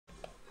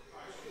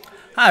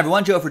Hi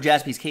everyone, Joe for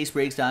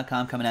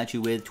JaspysCaseBreaks.com coming at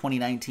you with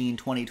 2019-2020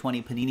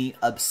 Panini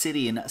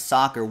Obsidian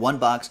Soccer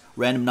 1-box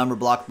random number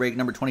block break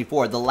number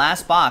 24. The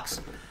last box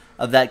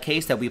of that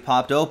case that we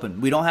popped open.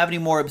 We don't have any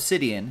more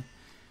Obsidian,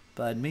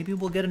 but maybe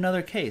we'll get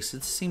another case.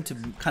 It seemed to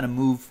kind of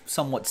move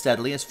somewhat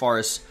steadily as far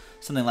as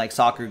something like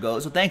soccer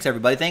goes. So thanks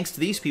everybody. Thanks to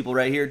these people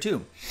right here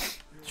too.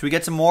 Should we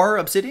get some more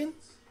Obsidian?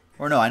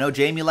 Or no, I know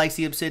Jamie likes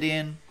the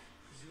Obsidian.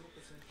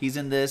 He's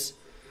in this.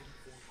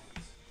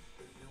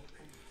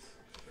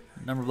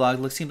 Number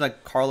block. Seems like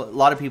a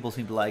lot of people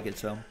seem to like it,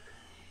 so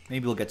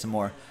maybe we'll get some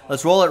more.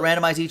 Let's roll it.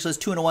 Randomize each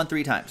list 2 and a 1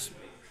 3 times.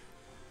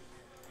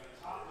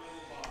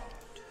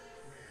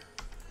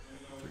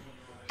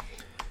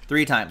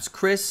 Three times.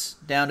 Chris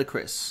down to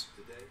Chris.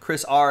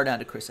 Chris R down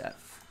to Chris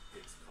F.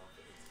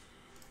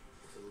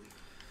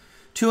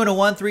 2 and a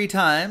 1 3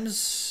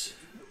 times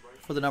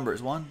for the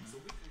numbers. 1,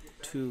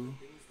 2,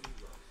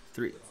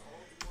 3.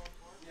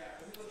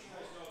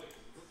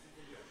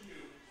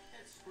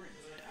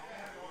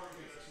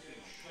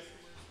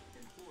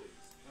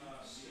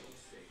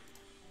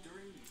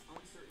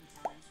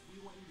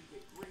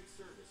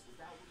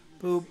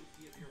 Boop,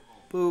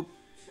 boop.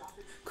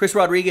 Chris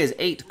Rodriguez,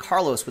 8.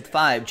 Carlos with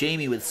 5.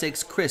 Jamie with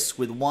 6. Chris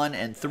with 1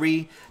 and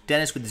 3.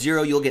 Dennis with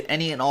 0. You'll get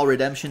any and all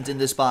redemptions in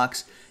this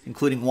box,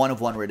 including 1 of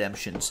 1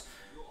 redemptions.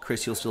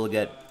 Chris, you'll still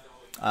get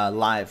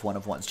live 1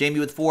 of 1s. Jamie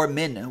with 4.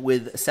 Min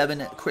with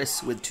 7.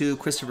 Chris with 2.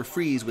 Christopher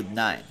Freeze with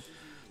 9.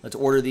 Let's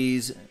order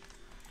these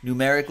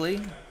numerically.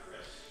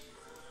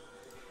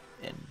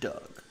 And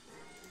Doug.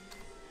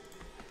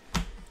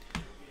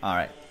 All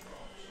right.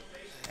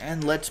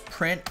 And let's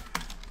print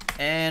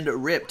and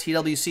rip.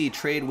 TWC,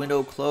 trade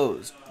window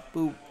closed.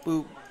 Boop,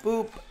 boop,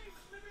 boop.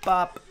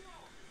 Bop.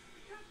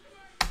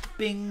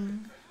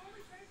 Bing.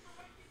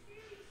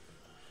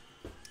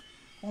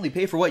 Only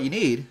pay for what you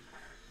need.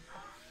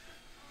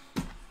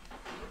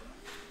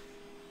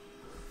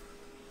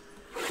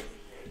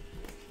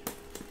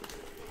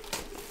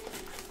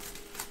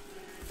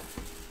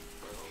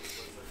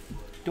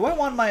 Do I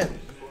want my...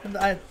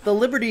 the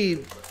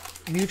Liberty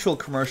Mutual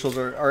commercials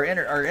are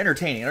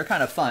entertaining. They're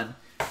kind of fun.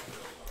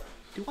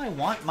 Do I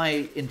want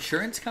my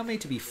insurance company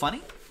to be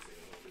funny?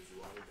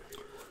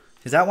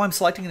 Is that why I'm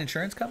selecting an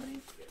insurance company?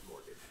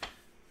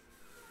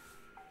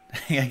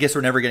 I guess we're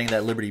never getting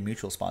that Liberty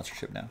Mutual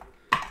sponsorship now.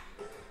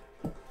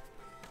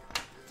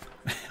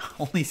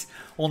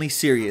 only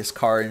serious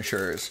car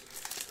insurers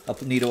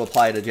need to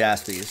apply to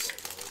Jaspys.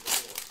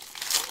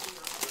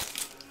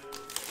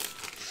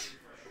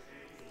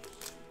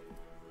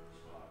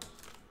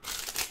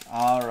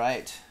 All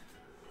right.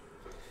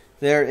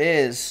 There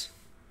is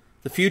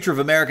the future of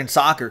American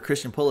soccer,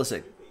 Christian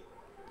Pulisic.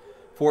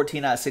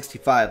 14 out of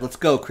 65. Let's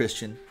go,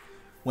 Christian.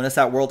 Win us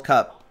that World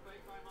Cup.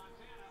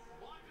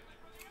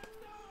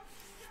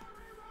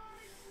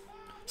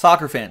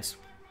 Soccer fans,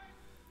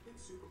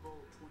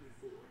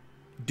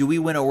 do we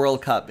win a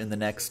World Cup in the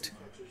next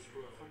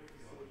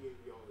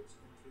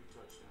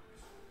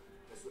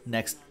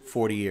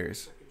 40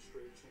 years?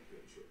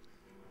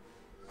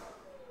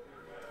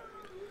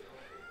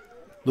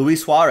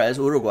 Luis Suarez,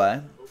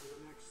 Uruguay,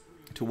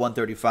 to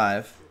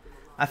 135.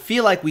 I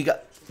feel like we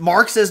got...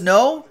 Mark says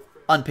no?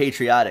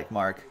 Unpatriotic,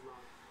 Mark.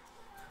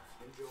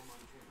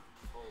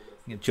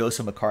 Get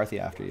Joseph McCarthy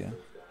after you.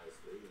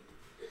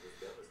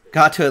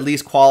 Got to at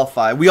least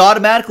qualify. We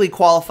automatically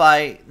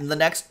qualify in the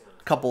next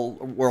couple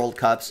World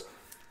Cups.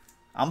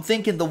 I'm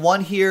thinking the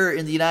one here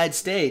in the United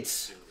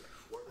States,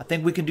 I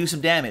think we can do some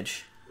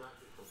damage.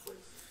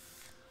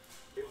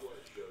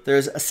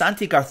 There's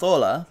Santi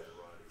Carzola.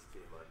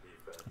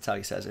 That's how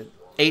he says it.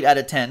 8 out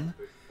of 10.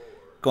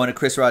 Going to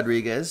Chris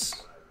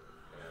Rodriguez.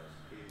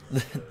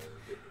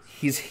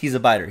 He's a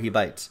biter. He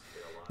bites.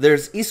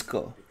 There's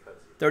Isco.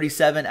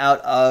 37 out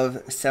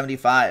of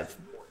 75.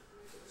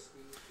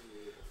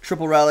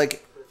 Triple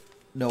relic.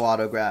 No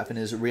autograph in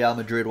his Real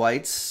Madrid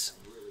whites.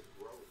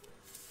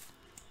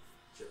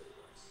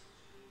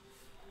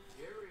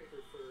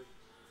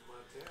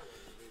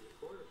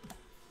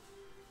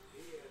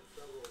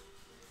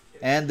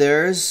 And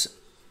there's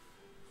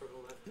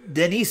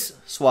Denis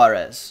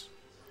Suarez.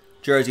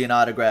 Jersey and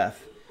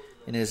autograph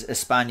in his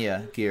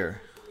España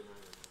gear.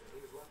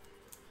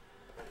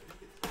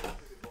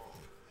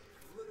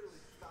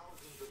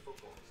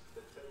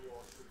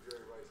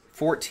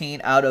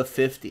 $14 out of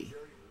 50.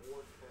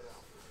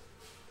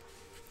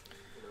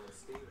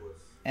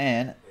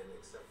 And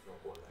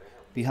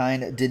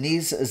behind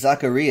Denise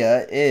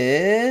Zakaria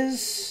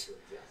is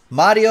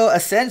Mario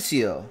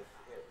Asensio.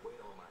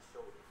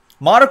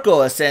 Marco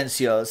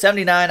Asensio,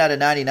 79 out of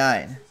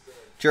 99.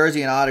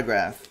 Jersey and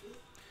autograph.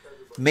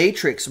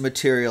 Matrix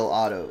material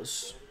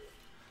autos.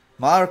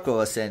 Marco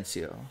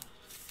Asensio.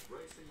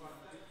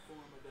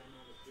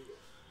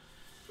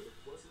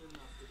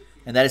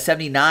 And that is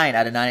 79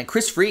 out of 9.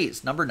 Chris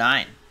Freeze, number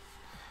 9.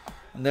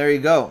 And there you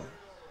go.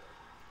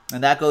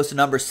 And that goes to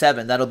number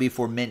 7. That'll be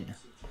for Min.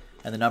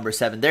 And the number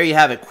 7. There you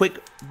have it.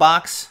 Quick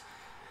box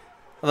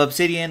of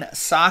Obsidian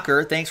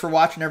Soccer. Thanks for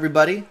watching,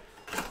 everybody.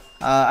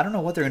 I don't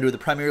know what they're going to do with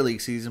the Premier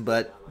League season,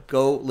 but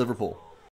go Liverpool.